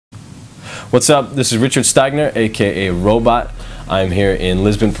What's up? This is Richard Stagner, aka Robot. I'm here in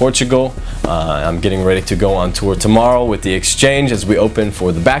Lisbon, Portugal. I'm getting ready to go on tour tomorrow with The Exchange as we open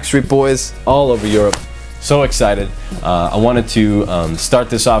for the Backstreet Boys all over Europe. So excited. I wanted to start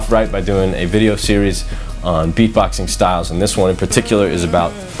this off right by doing a video series on beatboxing styles, and this one in particular is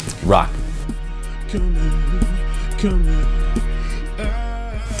about rock.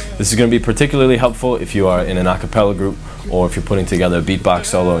 This is going to be particularly helpful if you are in an a cappella group or if you're putting together a beatbox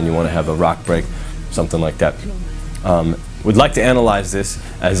solo and you want to have a rock break, something like that. We'd like to analyze this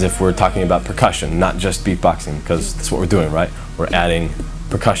as if we're talking about percussion, not just beatboxing, because that's what we're doing, right? We're adding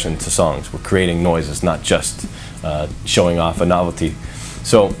percussion to songs. We're creating noises, not just showing off a novelty.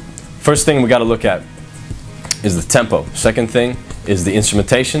 So, first thing we got to look at is the tempo. Second thing is the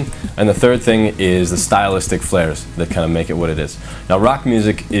instrumentation, and the third thing is the stylistic flares that kind of make it what it is. Now, rock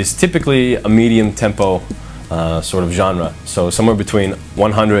music is typically a medium tempo sort of genre, so somewhere between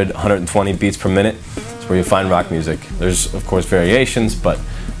 100 120 beats per minute is where you find rock music. There's of course variations, but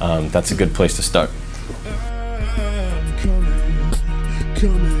that's a good place to start.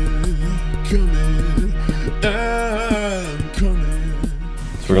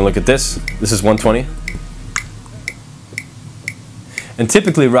 So we're gonna look at this. This is 120. And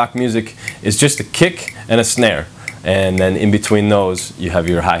typically rock music is just a kick and a snare, and then in between those you have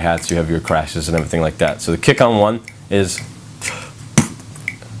your hi-hats, you have your crashes and everything like that. So the kick on 1 is,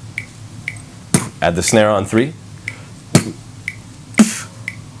 add the snare on 3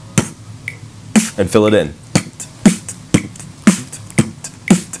 and fill it in.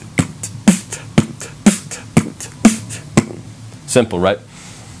 Simple, right?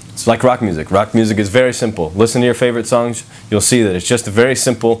 It's like rock music. Rock music is very simple. Listen to your favorite songs, you'll see that it's just a very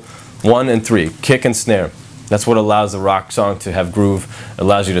simple 1 and 3, kick and snare. That's what allows the rock song to have groove. It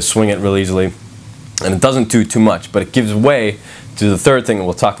allows you to swing it real easily. And it doesn't do too much, but it gives way to the third thing that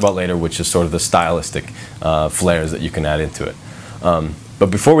we'll talk about later, which is sort of the stylistic flares that you can add into it.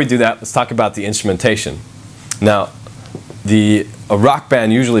 But before we do that, let's talk about the instrumentation. Now, a rock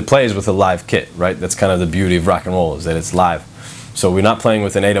band usually plays with a live kit, right? That's kind of the beauty of rock and roll, is that it's live. So we're not playing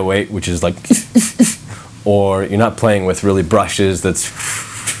with an 808, which is like, or you're not playing with really brushes that's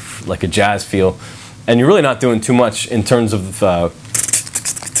like a jazz feel. And you're really not doing too much in terms of,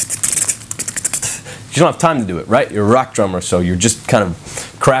 you don't have time to do it, right? You're a rock drummer, so you're just kind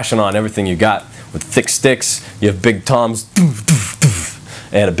of crashing on everything you got with thick sticks. You have big toms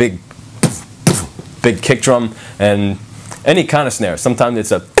and a big kick drum and any kind of snare. Sometimes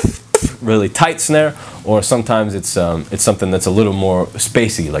it's a really tight snare, or sometimes it's something that's a little more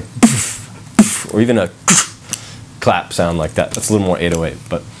spacey, like, or even a clap sound like that. That's a little more 808,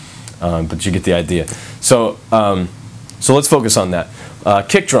 but you get the idea. So so let's focus on that.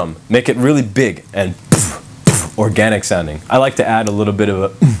 Kick drum, make it really big and organic sounding. I like to add a little bit of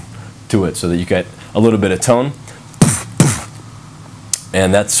a to it so that you get a little bit of tone,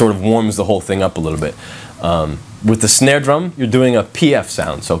 and that sort of warms the whole thing up a little bit. With the snare drum, you're doing a PF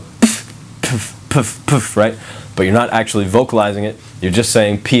sound, so puff, puff, right? But you're not actually vocalizing it. You're just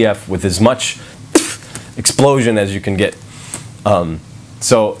saying PF with as much explosion as you can get.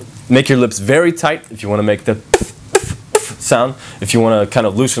 So make your lips very tight if you want to make the sound. If you want to kind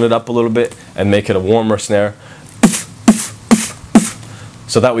of loosen it up a little bit and make it a warmer snare,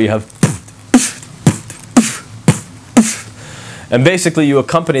 so that way you have. And basically you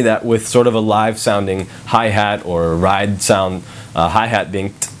accompany that with sort of a live sounding hi-hat or a ride sound, hi-hat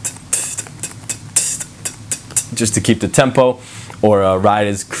being just to keep the tempo, or a ride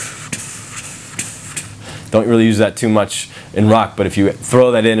is, don't really use that too much in rock, but if you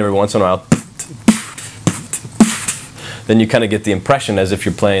throw that in every once in a while, then you kind of get the impression as if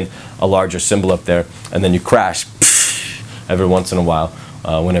you're playing a larger cymbal up there, and then you crash every once in a while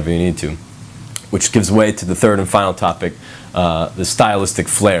whenever you need to, which gives way to the third and final topic, the stylistic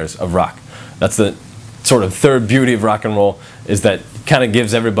flares of rock. That's the sort of third beauty of rock and roll, is that it kind of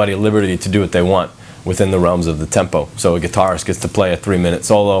gives everybody a liberty to do what they want within the realms of the tempo. So a guitarist gets to play a 3-minute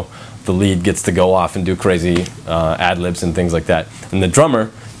solo, the lead gets to go off and do crazy ad-libs and things like that, and the drummer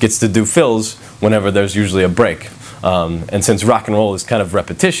gets to do fills whenever there's usually a break. And since rock and roll is kind of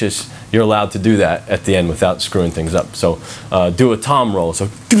repetitious, you're allowed to do that at the end without screwing things up. So do a tom roll, so,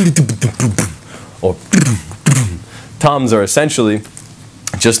 or toms are essentially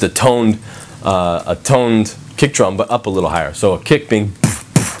just a toned kick drum, but up a little higher. So a kick being,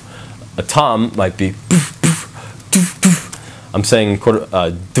 a tom might be, I'm saying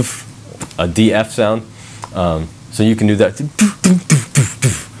a DF sound, so you can do that.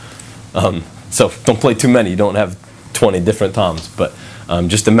 So don't play too many, you don't have 20 different toms, but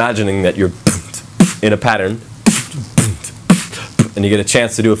just imagining that you're in a pattern and you get a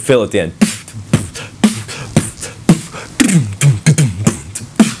chance to do a fill at the end.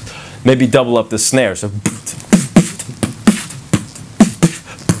 maybe double up the snare. So,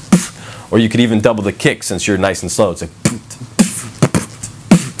 or you could even double the kick since you're nice and slow. It's like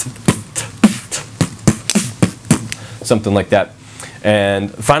something like that.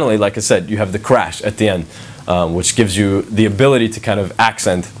 And finally, like I said, you have the crash at the end, which gives you the ability to kind of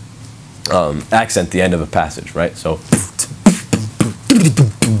accent the end of a passage, right? So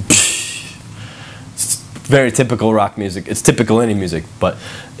it's very typical rock music. It's typical any music, but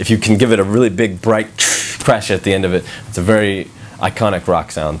if you can give it a really big, bright crash at the end of it, it's a very iconic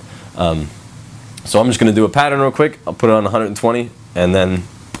rock sound. So I'm just going to do a pattern real quick. I'll put it on 120 and then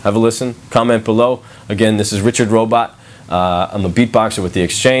have a listen. Comment below. Again, this is Richard Robot. I'm a beatboxer with The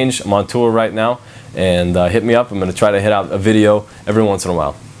Exchange. I'm on tour right now, and hit me up. I'm going to try to hit out a video every once in a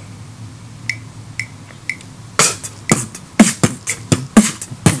while.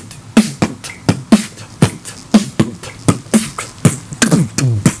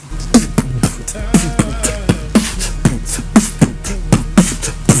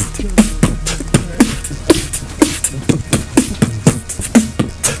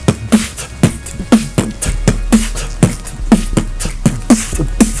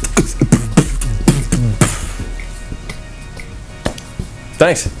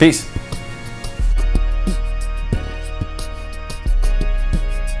 Thanks. Peace.